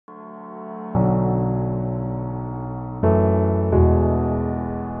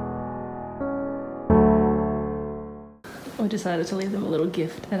We decided to leave them a little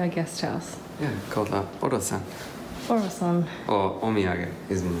gift at our guest house. Yeah, called Oro-san. Oro-san. Or omiyage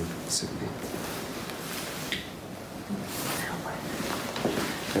is in Suki.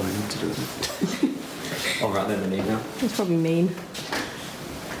 Do I need to do it? I'll write that in an email. It's probably mean.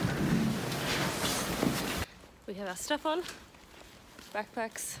 We have our stuff on,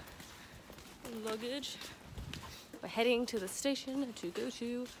 backpacks, luggage. We're heading to the station to go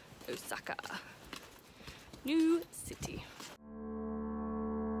to Osaka, new city.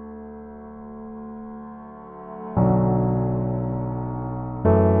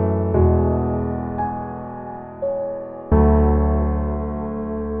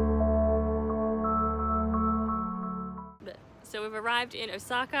 So we've arrived in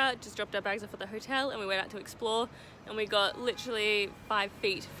Osaka, just dropped our bags off at the hotel and we went out to explore, and we got literally 5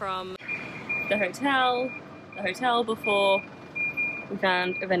 feet from the hotel before we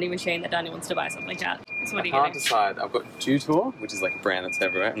found a vending machine that Daniel wants to buy something like that. So what are you getting? I can't decide. I've got Jutor, which is like a brand that's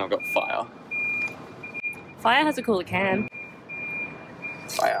everywhere, and I've got Fire. Fire has a cooler can.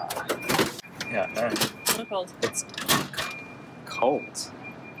 Fire. Yeah, no. What's it called? It's cold. Is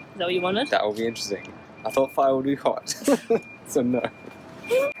that what you wanted? That will be interesting. I thought Fire would be hot. So no.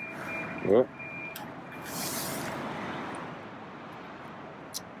 Whoop.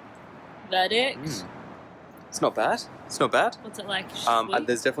 Verdict. It's not bad. It's not bad. What's it like?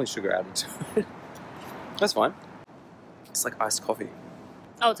 There's definitely sugar added to it. That's fine. It's like iced coffee.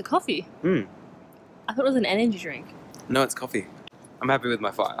 Oh, it's a coffee? I thought it was an energy drink. No, it's coffee. I'm happy with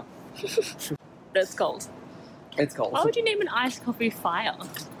my Fire. But it's cold. It's cold. Why would you name an iced coffee Fire?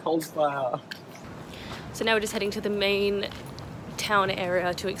 Cold Fire. So now we're just heading to the main town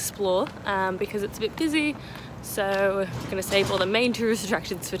area to explore because it's a bit busy. So we're going to save all the main tourist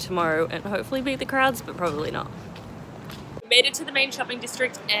attractions for tomorrow and hopefully beat the crowds, but probably not. We made it to the main shopping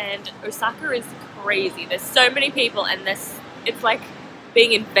district and Osaka is crazy. There's so many people and it's like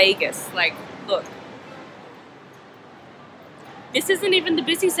being in Vegas. Like, look. This isn't even the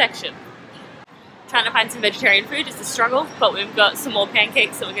busy section. Trying to find some vegetarian food is a struggle, but we've got some more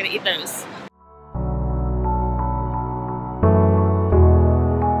pancakes, so we're going to eat those.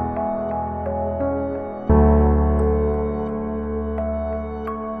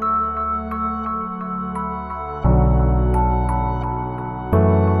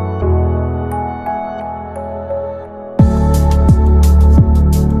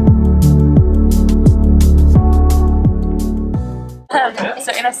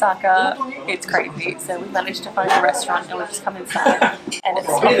 So in Osaka, it's crazy. So we managed to find a restaurant and we've just come inside. And it's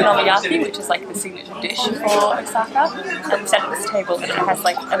okonomiyaki, which is like the signature dish for Osaka. And we sat at this table and it has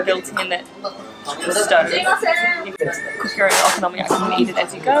like a built-in stove. You can cook your own okonomiyaki and eat it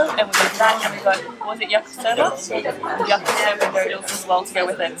as you go. And we did that and we got, what was it, yakisoba? Yakisoba noodles as well to go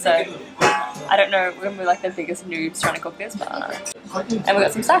with it. So I don't know, we're going to be like the biggest noobs trying to cook this, but and we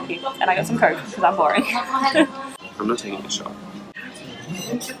got some sake and I got some Coke because I'm boring. I'm not taking a shot.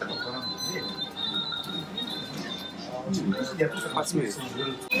 Quite smooth.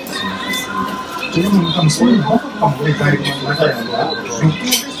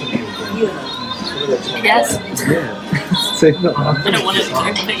 Yes. So no. I don't want it to go,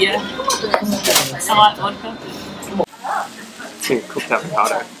 but yeah. I like vodka. It's cooked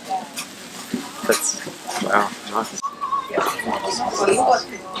avocado. That's, wow, nice.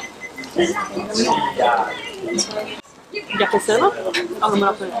 Yakisoba?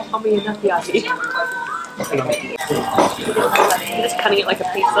 Okonomiyaki. Just cutting it like a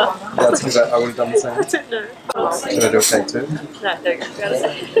pizza. That's because I would have done the same. I don't know. Should I do a cake too? No, there you go.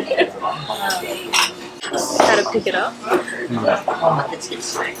 Try to pick it up. It's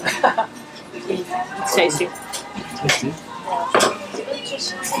tasty. Tasty?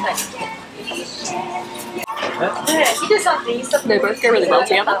 They both go really well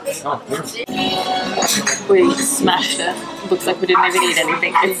together. We smashed it. Looks like we didn't even eat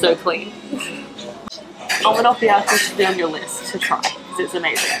anything. It's so clean. Okonomiyaki should be on your list to try because it's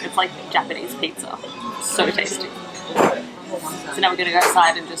amazing. It's like Japanese pizza. So tasty. So now we're going to go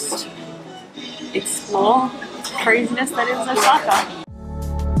outside and just explore the craziness that is Osaka.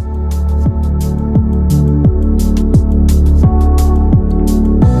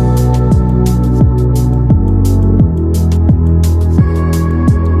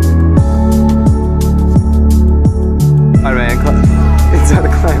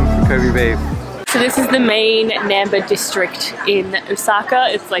 So this is the main Namba district in Osaka.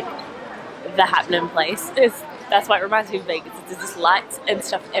 It's like the happening place. That's why it reminds me of Vegas. There's just lights and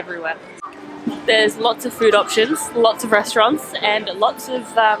stuff everywhere. There's lots of food options, lots of restaurants, and lots of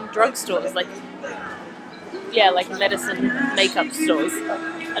drugstores, like medicine, makeup stores.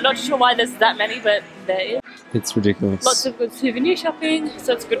 I'm not sure why there's that many, but there is. It's ridiculous. Lots of good souvenir shopping,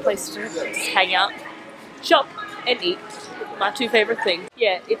 so it's a good place to just hang out, shop and eat. My two favourite things.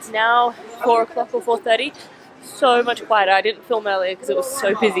 Yeah, it's now 4 o'clock or 4:30. So much quieter. I didn't film earlier because it was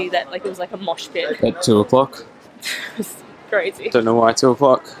so busy that like it was like a mosh pit. At 2 o'clock. It was crazy. Don't know why 2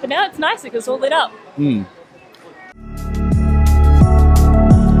 o'clock. But now it's nicer because it's all lit up. Hmm.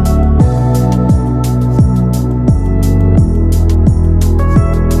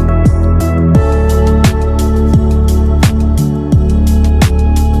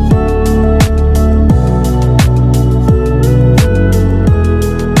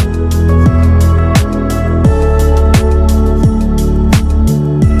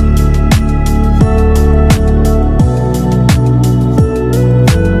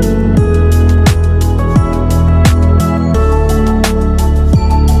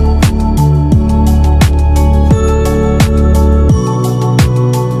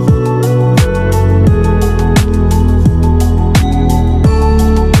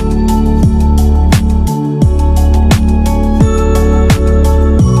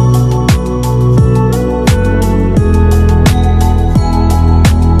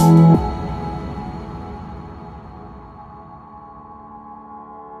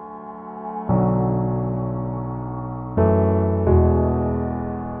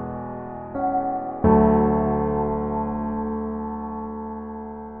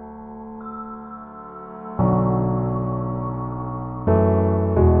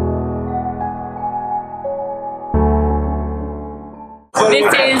 This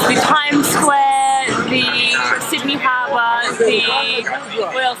is the Times Square, the Sydney Harbour, the...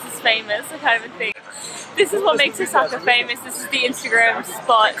 what else is famous? I can't even think. This is what makes Osaka famous. This is the Instagram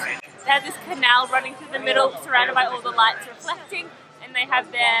spot. They have this canal running through the middle, surrounded by all the lights reflecting, and they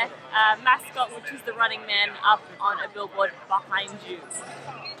have their mascot, which is the Running Man, up on a billboard behind you.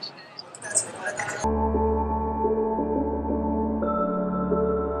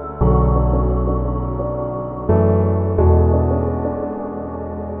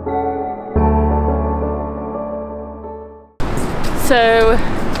 So,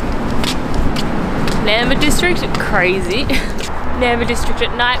 Namba District, crazy. Namba District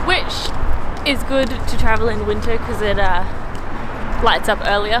at night, which is good to travel in winter because it lights up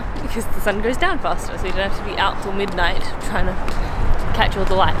earlier because the sun goes down faster, so you don't have to be out till midnight trying to catch all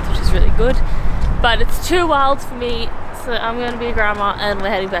the lights, which is really good. But it's too wild for me, so I'm going to be a grandma and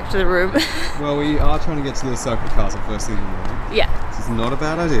we're heading back to the room. Well, we are trying to get to the Osaka Castle first thing in the morning. Yeah. This is not a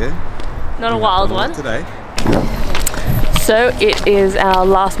bad idea. Not a wild one. Today. So it is our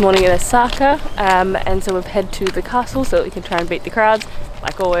last morning in Osaka, and so we've headed to the castle so that we can try and beat the crowds,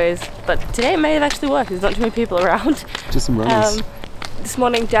 like always. But today it may have actually worked, there's not too many people around. Just some runners. This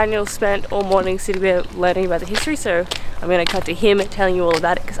morning Daniel spent all morning sitting there learning about the history, so I'm going to cut to him telling you all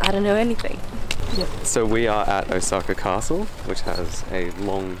about it because I don't know anything. Yep. So we are at Osaka Castle, which has a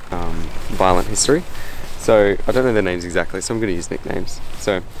long, violent history. So I don't know their names exactly, so I'm going to use nicknames.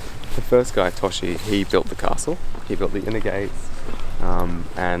 So the first guy, Toshi, he built the castle. He built the inner gates,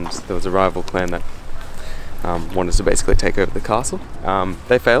 and there was a rival clan that wanted to basically take over the castle.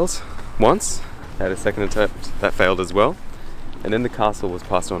 They failed once. They had a second attempt that failed as well. And then the castle was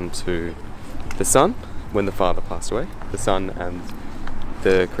passed on to the son when the father passed away. The son and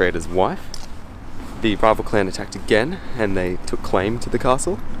the creator's wife. The rival clan attacked again and they took claim to the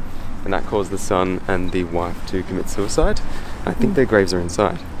castle, and that caused the son and the wife to commit suicide. I think their graves are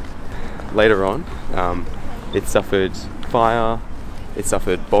inside. Later on, it suffered fire, it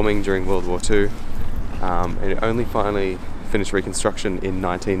suffered bombing during World War II, and it only finally finished reconstruction in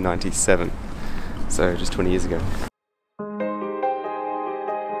 1997, so just 20 years ago.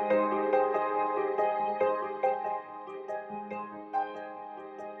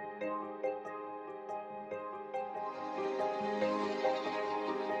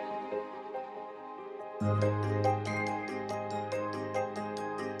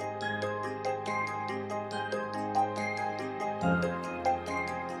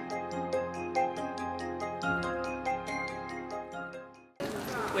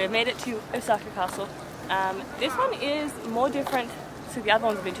 We've made it to Osaka Castle. This one is more different to the other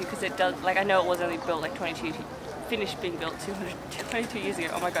ones I've been to because it does, like, I know it was only built like finished being built 22 years ago.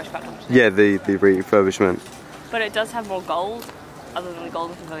 Oh my gosh, can't talk today. Yeah, the refurbishment. But it does have more gold, other than the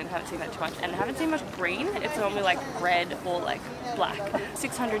golden pavilion. I haven't seen that too much, and I haven't seen much green. It's normally like red or like black.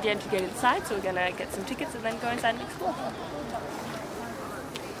 600 yen to get inside, so we're gonna get some tickets and then go inside and explore.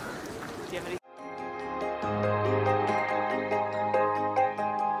 Do you have any?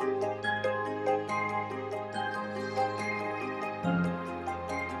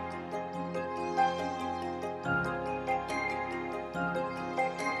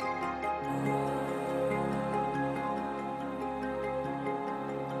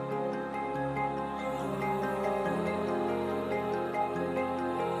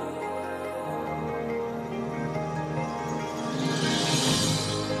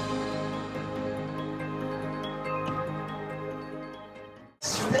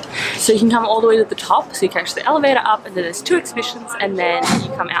 So you can come all the way to the top, so you can catch the elevator up, and then there's 2 exhibitions, and then you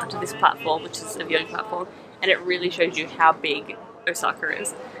come out to this platform, which is a viewing platform, and it really shows you how big Osaka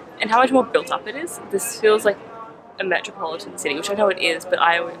is and how much more built up it is. This feels like a metropolitan city, which I know it is, but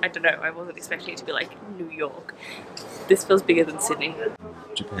I don't know, I wasn't expecting it to be like New York. This feels bigger than Sydney.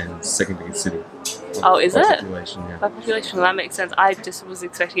 Japan's second biggest city. Oh, is it? Population, yeah. By population, well, that makes sense. I just was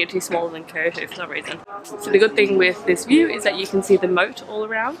expecting it to be smaller than Kyoto for some reason. So the good thing with this view is that you can see the moat all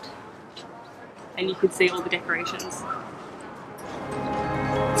around, and you can see all the decorations.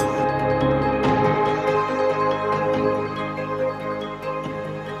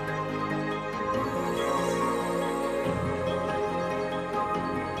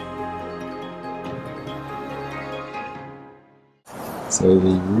 So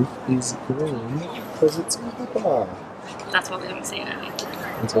the roof is green because it's copper. That's why we haven't seen it.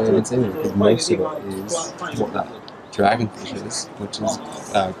 That's why I haven't seen it, because most of it is what that dragonfish is, which is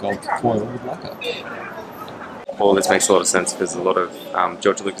gold foil with lacquer. Well, this makes a lot of sense because a lot of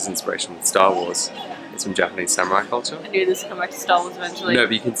George Lucas' inspiration with Star Wars is from Japanese samurai culture. I knew this would come back to Star Wars eventually. No,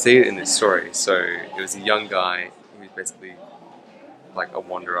 but you can see it in this story. So it was a young guy who was basically like a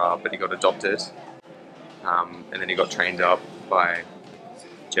wanderer, but he got adopted, and then he got trained up by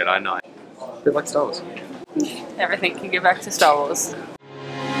Jedi Knight. A bit like Star Wars. Everything can get back to Star Wars.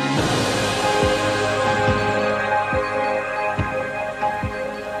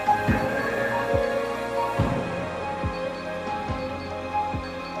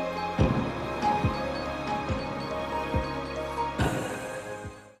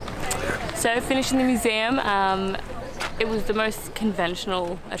 So finishing the museum, it was the most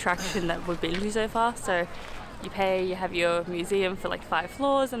conventional attraction that we've been to so far. So you pay, you have your museum for like 5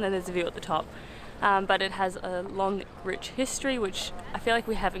 floors, and then there's a view at the top. But it has a long, rich history, which I feel like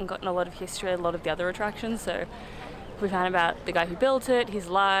we haven't gotten a lot of history at a lot of the other attractions. So we found about the guy who built it, his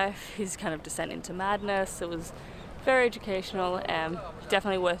life, his kind of descent into madness. It was very educational and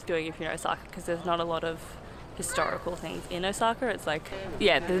definitely worth doing if you know Osaka, because there's not a lot of historical things in Osaka. It's like,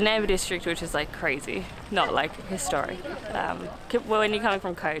 yeah, the Neighbor District, which is like crazy, not like historic. When you're coming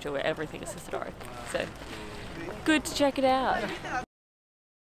from Kyoto, where everything is historic. So good to check it out.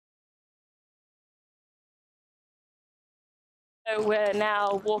 So we're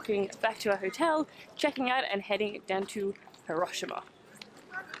now walking back to our hotel, checking out and heading down to Hiroshima.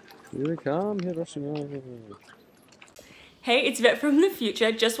 Here we come, Hiroshima. Hey, it's Yvette from the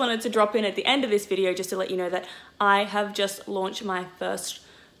future. Just wanted to drop in at the end of this video just to let you know that I have just launched my first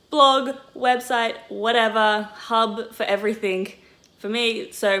blog, website, whatever, hub for everything for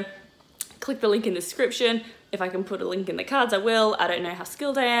me. So click the link in the description. If I can put a link in the cards, I will. I don't know how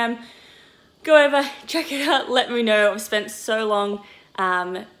skilled I am. Go over, check it out, let me know. I've spent so long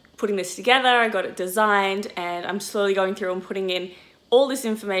putting this together. I got it designed, and I'm slowly going through and putting in all this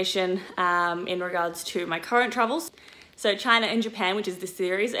information in regards to my current travels. So China and Japan, which is this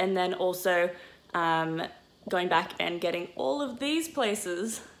series, and then also going back and getting all of these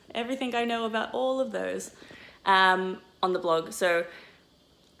places, everything I know about all of those on the blog. So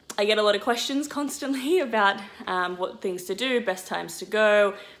I get a lot of questions constantly about what things to do, best times to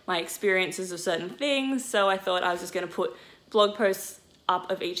go, my experiences of certain things. So I thought I was just going to put blog posts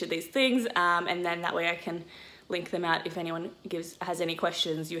up of each of these things, and then that way I can link them out. If anyone has any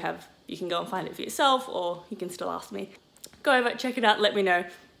questions, you can go and find it for yourself, or you can still ask me. Go over, check it out, let me know.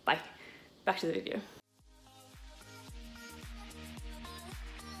 Bye. Back to the video.